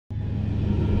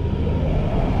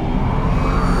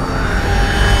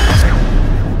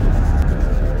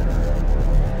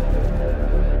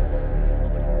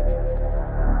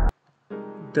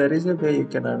there is a way you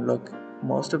can unlock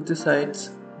most of the sites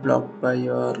blocked by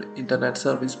your internet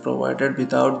service provider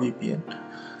without VPN.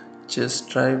 Just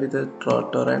try with a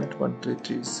torrent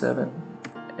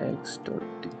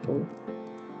 1337x.default.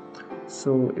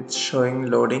 So it's showing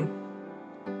loading.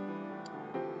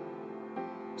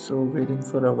 So waiting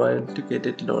for a while to get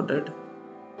it loaded.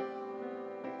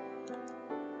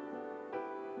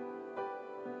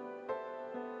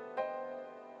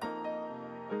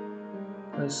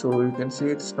 So you can see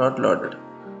it's not loaded.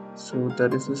 So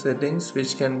there is a settings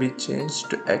which can be changed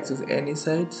to access any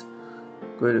sites.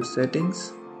 Go to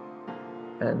settings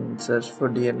and search for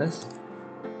DNS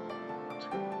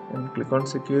and click on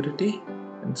security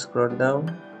and scroll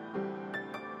down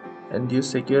and use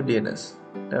secure DNS.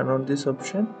 Turn on this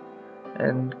option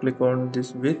and click on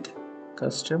this with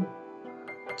custom,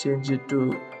 change it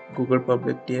to Google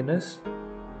public DNS.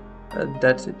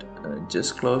 That's it.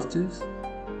 Just close the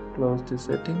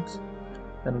settings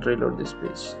and reload this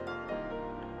page.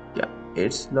 Yeah,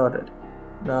 it's loaded.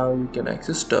 Now you can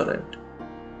access torrent.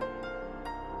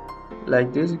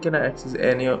 Like this, you can access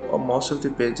any or most of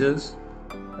the pages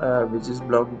which is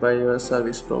blocked by your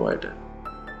service provider.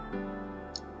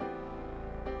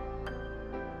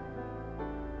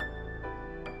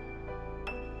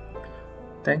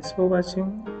 Thanks for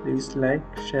watching. Please like,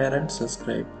 share and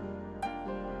subscribe.